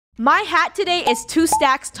My hat today is 2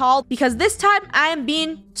 stacks tall because this time I am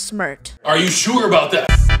being smirked. Are you sure about that?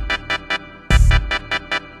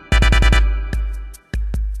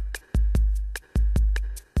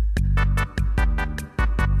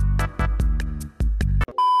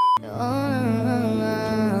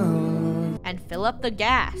 And fill up the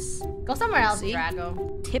gas. Go somewhere else, See?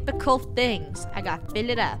 Drago. Typical things. I got fill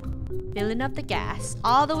it up. Filling up the gas.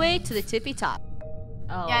 All the way to the tippy top.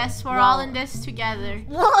 Oh, Yes, we're all in this together.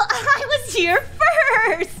 Well, I was here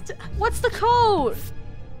first. What's the code?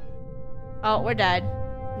 Oh, we're dead.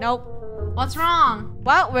 Nope. What's wrong?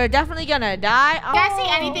 Well, we're definitely gonna die. You guys see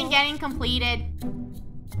anything getting completed?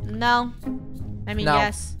 No. I mean, No.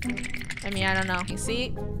 yes. I mean, I don't know. You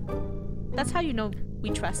see? That's how you know we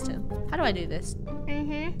trust him. How do I do this?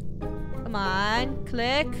 Come on.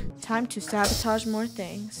 Click. Time to sabotage more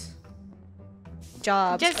things.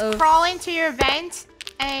 Jobs. Just of crawl into your vent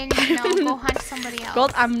and, you know, go hunt somebody else.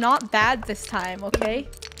 Gold, I'm not bad this time, okay?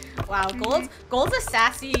 Wow, Gold's a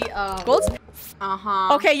sassy. Gold's.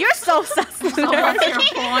 Uh-huh. Okay, you're so sassy. So what's your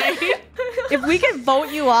point? If we could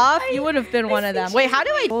vote you off, you would have been one of them. Wait, how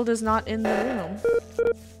do I? Gold is not in the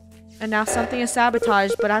room. And now something is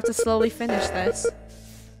sabotaged, but I have to slowly finish this.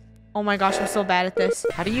 Oh my gosh, I'm so bad at this.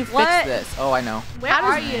 How do you fix What? this? Oh, I know. Where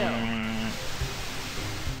are you?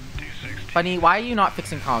 Funny, why are you not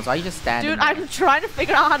fixing comms? Why are you just standing Dude, there? I'm trying to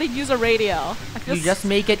figure out how to use a radio. I feel You just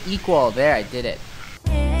make it equal. There, I did it. I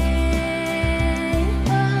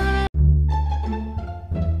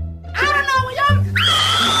don't know what y'all...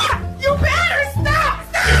 You better stop!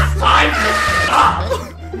 It's time to stop!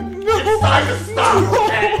 It's time to stop,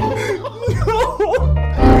 okay?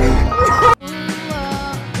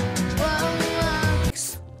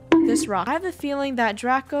 this rock. I have a feeling that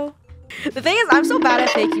Draco... The thing is, I'm so bad at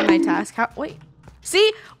faking my task. How... Wait.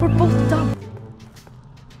 See? We're both dumb.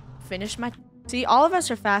 Finish my... See? All of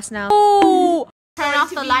us are fast now. Oh! Turn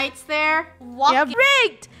off the lights there. Yeah,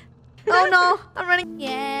 rigged! Oh no, I'm running.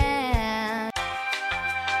 Yeah.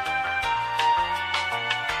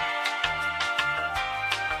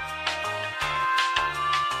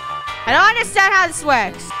 I don't understand how this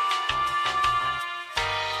works.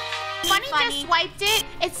 Funny just swiped it.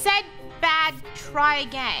 It said bad, try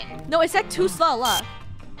again. No, it said too slow, look.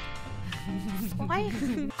 Why?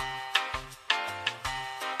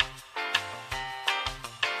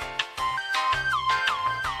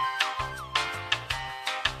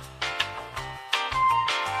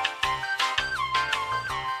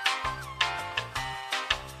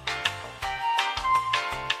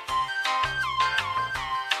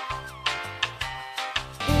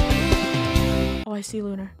 Oh, I see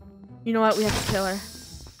Lunar. You know what? We have to kill her.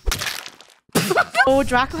 Oh,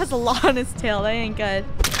 Draco has a lot on his tail. That ain't good.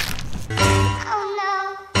 Oh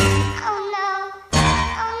no. Oh no.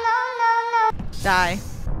 Oh no, no, no. Die.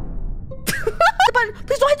 The button!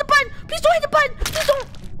 Please don't hit the button! Please don't hit the button! Please don't!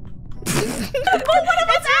 Oh, what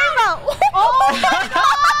about ammo? Oh my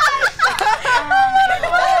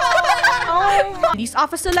god! Police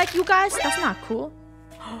officer like you guys? That's not cool.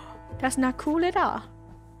 That's not cool at all.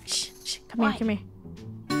 Shh, shh. Come here, come here.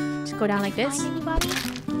 Just go down like this. Find anybody?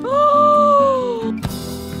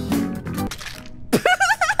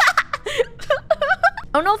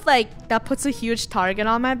 I don't know if like that puts a huge target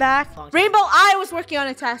on my back. Rainbow, I was working on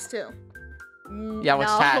a task too. Yeah,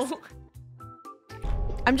 what's task?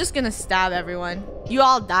 I'm just gonna stab everyone. You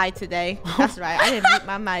all died today. That's right. I didn't mute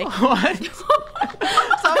my mic. What?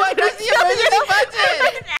 Someone press the emergency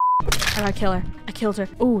button! I gotta kill her. I killed her.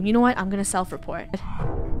 Oh, you know what? I'm gonna self-report.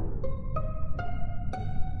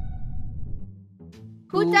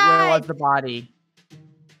 Who Where died? was the body?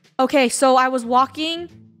 Okay, so I was walking.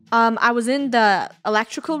 I was in the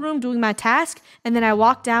electrical room doing my task, and then I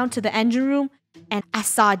walked down to the engine room, and I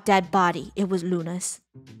saw a dead body. It was Luna's.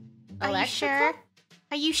 Are you sure?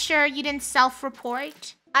 Are you sure you didn't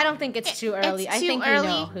self-report? I don't think it's too early. It's I too think early.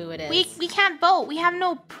 we know who it is. We can't vote. We have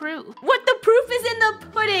no proof. What the proof is in the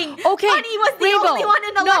pudding? Okay, Funny was the Rainbow. only one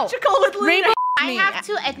in No. electrical with Luna. Rainbow. I have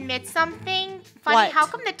to admit something. Funny, What? how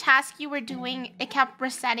come the task you were doing, it kept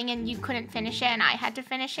resetting and you couldn't finish it and I had to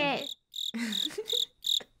finish it?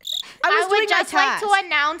 I would just like to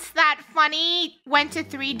announce that Funny went to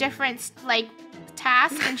 3 different, like,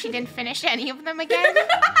 tasks and she didn't finish any of them again.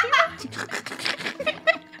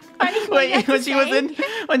 Funny, what you have Wait, to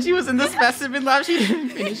when she was in the specimen lab, she didn't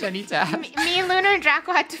finish any task. Me, Lunar, and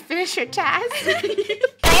Draco had to finish her task.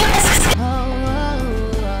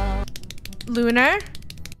 Lunar?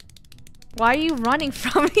 Why are you running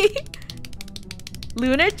from me?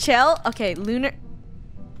 Lunar, chill. Okay, Lunar.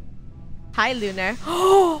 Hi, Lunar.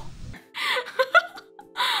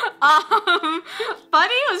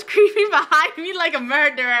 Bunny was creeping behind me like a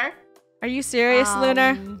murderer. Are you serious,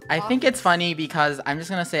 Lunar? I think it's funny because I'm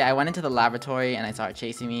just gonna say I went into the laboratory and I saw her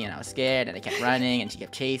chasing me and I was scared and I kept running and she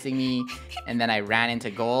kept chasing me and then I ran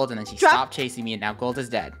into Gold and then she stopped chasing me and now Gold is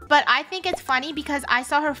dead. But I think it's funny because I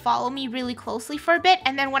saw her follow me really closely for a bit,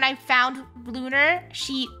 and then when I found Lunar,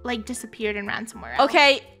 she like disappeared and ran somewhere else.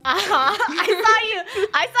 Okay. I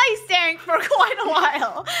saw you staring for quite a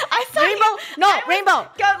while. I saw Rainbow. Rainbow.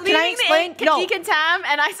 Can I explain? No. Katik and Tam,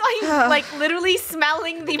 and I saw you like literally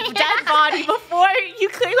smelling the dead body before you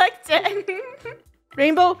clicked it.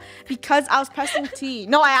 Rainbow, because I was pressing T.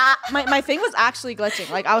 No, my thing was actually glitching.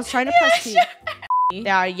 Like I was trying to press T. They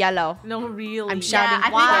are yellow. No, really. I'm shouting. Yeah, I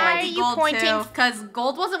think Why I are went to you Gold pointing- Because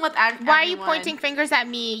Gold wasn't with everyone. Why are you pointing fingers at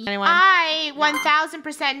me? Anyone? I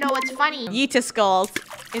 1000% know it's funny. Yeeta skulls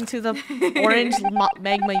into the orange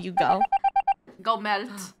magma you go. Go melt.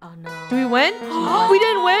 Oh no. Do we win? We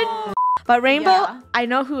didn't win. But Rainbow, Yeah. I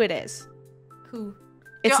know who it is. Who?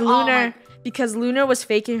 It's You're- oh Lunar my- because Lunar was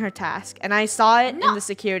faking her task and I saw it in the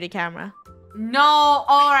security camera. No,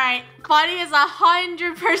 alright. Bunny is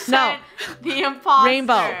 100% No. the imposter.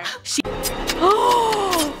 Rainbow. She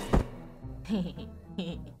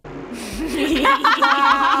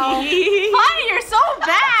Bunny, you're so I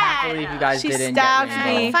bad. can't believe you guys She didn't stabbed get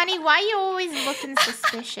me. Rainbow. Funny, why you always looking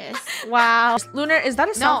suspicious? Wow. Lunar, is that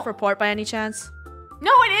a self-report by any chance?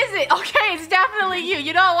 No, it isn't. Okay, it's definitely you.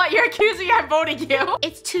 You know what? You're accusing me. I'm voting you.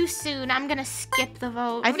 It's too soon. I'm gonna skip the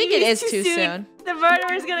vote. I think it is too soon. The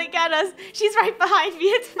murderer's gonna get us. She's right behind me.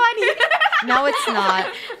 It's funny. No, it's not.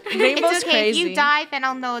 Rainbow's It's okay. crazy. If you die, then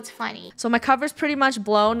I'll know it's funny. So my cover's pretty much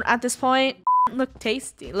blown at this point. Look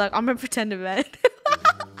tasty. Look, I'm gonna pretend to vent.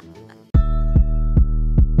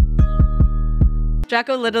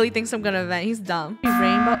 Draco literally thinks I'm gonna vent. He's dumb.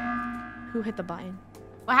 Rainbow. Who hit the button?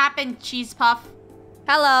 What happened, Cheese Puff?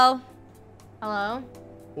 Hello. Hello?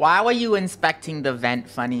 Why were you inspecting the vent,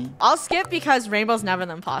 Funny? I'll skip because Rainbow's never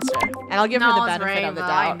the imposter. And I'll give her the it's benefit of the Rainbow,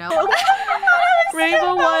 doubt. I know.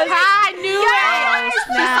 Rainbow was. I knew Oh, it.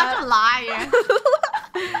 She's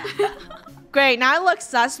such a liar. Great, now I look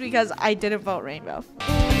sus because I didn't vote Rainbow.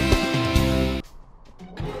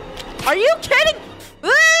 Are you kidding?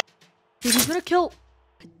 Dude, he's gonna kill.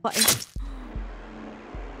 Button.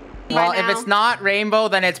 Well, Right if now. it's not Rainbow,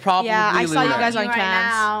 then it's probably Yeah, I saw you Lunar. guys on Right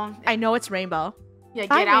cams. now. I know it's Rainbow. Yeah,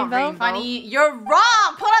 Bye, get out, Rainbow. Rainbow. Funny, you're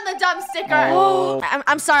wrong. Put on the dumb sticker. Oh.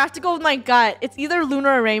 I'm sorry, I have to go with my gut. It's either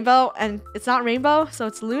Lunar or Rainbow, and it's not Rainbow, so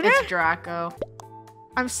it's Lunar. It's Draco.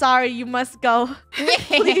 I'm sorry, you must go.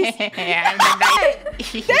 Please.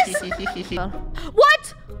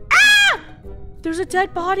 What? Ah! There's a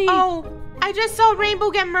dead body. Oh, I just saw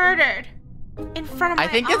Rainbow get murdered in front of my I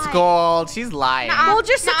think it's eyes. Gold. She's lying. Gold,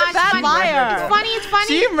 you're such a it's bad funny. liar. It's funny. It's funny.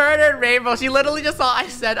 She murdered Rainbow. She literally just saw I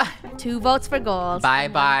said. 2 votes for Gold. Bye,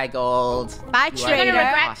 Gold. Bye, You are traitor. the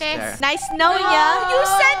regret imposter. this. Nice knowing ya. You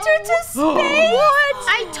sent her to space. What?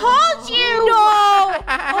 I told you.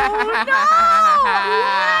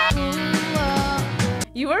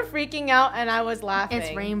 You were freaking out and I was laughing.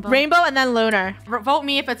 It's Rainbow. Rainbow and then Lunar. Vote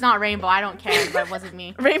me if it's not Rainbow. I don't care, but it wasn't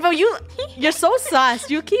me. Rainbow, you're so sus.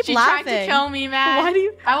 You keep She laughing. tried to kill me, man. Why do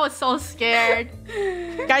you- I was so scared.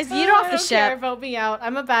 Guys, yeet off I the don't care, ship. vote me out.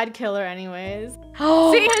 I'm a bad killer anyways.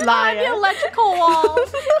 Oh, See, it's on the liar. electrical wall.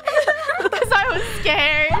 Because I was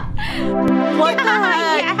scared. What the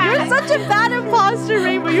heck? Yeah. You're such a bad imposter,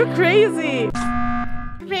 Rainbow. You're crazy.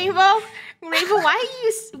 Rainbow,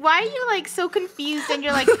 why are you like so confused and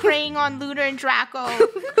you're like preying on Lunar and Draco?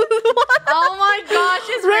 Oh my gosh,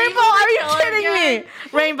 it's Rainbow, are you killer kidding again. me?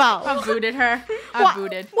 Rainbow. I booted her. I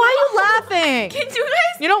booted. Why are you laughing? Can you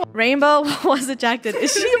guys? You know, Rainbow was ejected.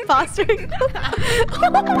 Is she impostering?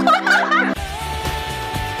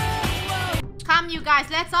 Come, you guys,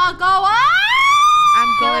 let's all go up. I'm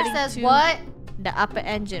Killer going says to what? the upper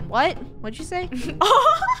engine. What? What'd you say?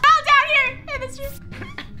 Oh, down here. And it's just...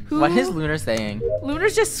 What is Lunar saying?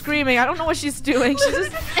 Lunar's just screaming. I don't know what she's doing. She's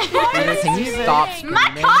just. Lunar, can you stop My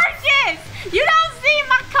screaming? carcass! You don't see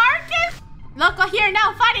my carcass? Look, go here.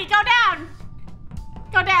 No, Funny, go down.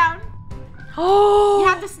 Go down. Oh. You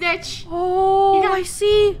have to snitch. Oh, You gotta- I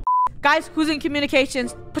see. Guys, who's in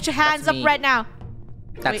communications? Put your hands That's up me. right now.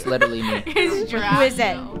 That's literally me. It's Draco. Who is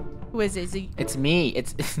it? Who is it? Is it? It's me.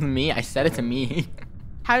 It's me. I said it to me.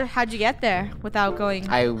 How'd you get there without going?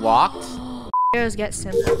 I walked. Heroes get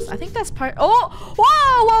symptoms. I think that's part. Oh,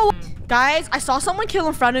 whoa, whoa. Guys, I saw someone kill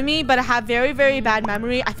in front of me, but I have very, very bad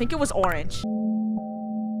memory. I think it was orange.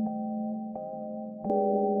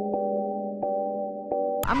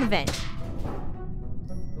 I'm a vent.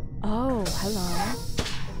 Oh, hello.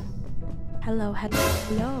 Hello, hello,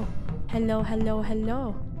 hello. Hello, hello,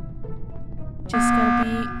 hello. Just gotta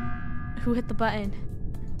be... Who hit the button?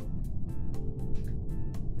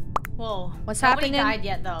 Whoa. What's Nobody happening? died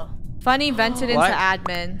yet, though. Funny vented into What?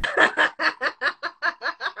 admin.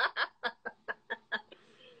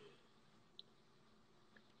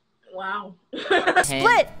 Wow.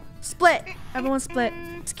 Split! Split! Everyone split.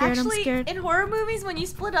 Scared, I'm Actually, scared. in horror movies, when you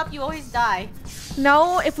split up, you always die.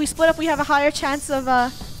 No, if we split up, we have a higher chance of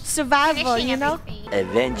survival, Finishing you know? everything.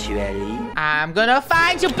 Eventually. I'm gonna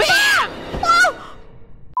find you. BAM!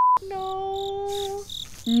 No.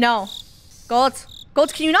 No. Gold.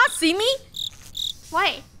 Gold, can you not see me?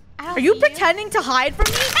 What? I don't Are you see pretending to hide from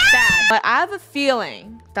me? Bad. But I have a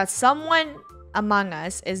feeling that someone among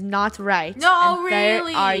us is not right. No, and they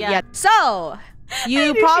really? are yet. So,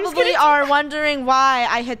 you probably are wondering why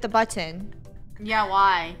I hit the button. Yeah,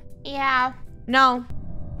 why? Yeah. No.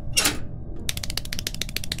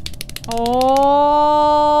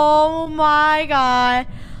 Oh my god.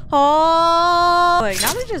 Oh. Like,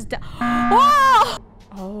 now we just. Oh.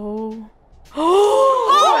 Oh.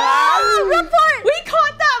 Oh. Report. We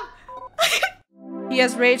caught them. He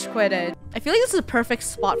has rage quitted. I feel like this is a perfect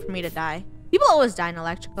spot for me to die. People always die in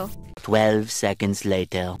electrical. 12 seconds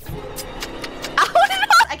later.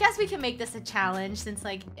 I guess we can make this a challenge since,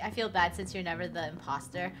 like, I feel bad since you're never the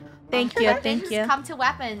imposter. Thank you, thank you. Come to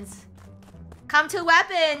weapons. Come to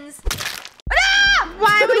weapons.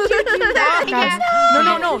 Why would you do that? Guys,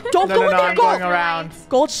 no. Don't No, go no, in no, there, I'm Gold. going around.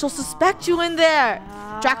 Gold, she'll suspect you in there.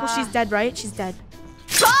 Draco, she's dead, right? She's dead.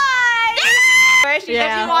 If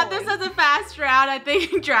you want this as a fast round, I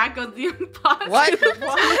think Draco's the imposter. What?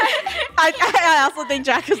 I also think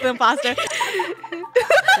Draco's the imposter.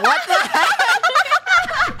 What the heck?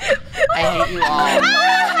 I hate you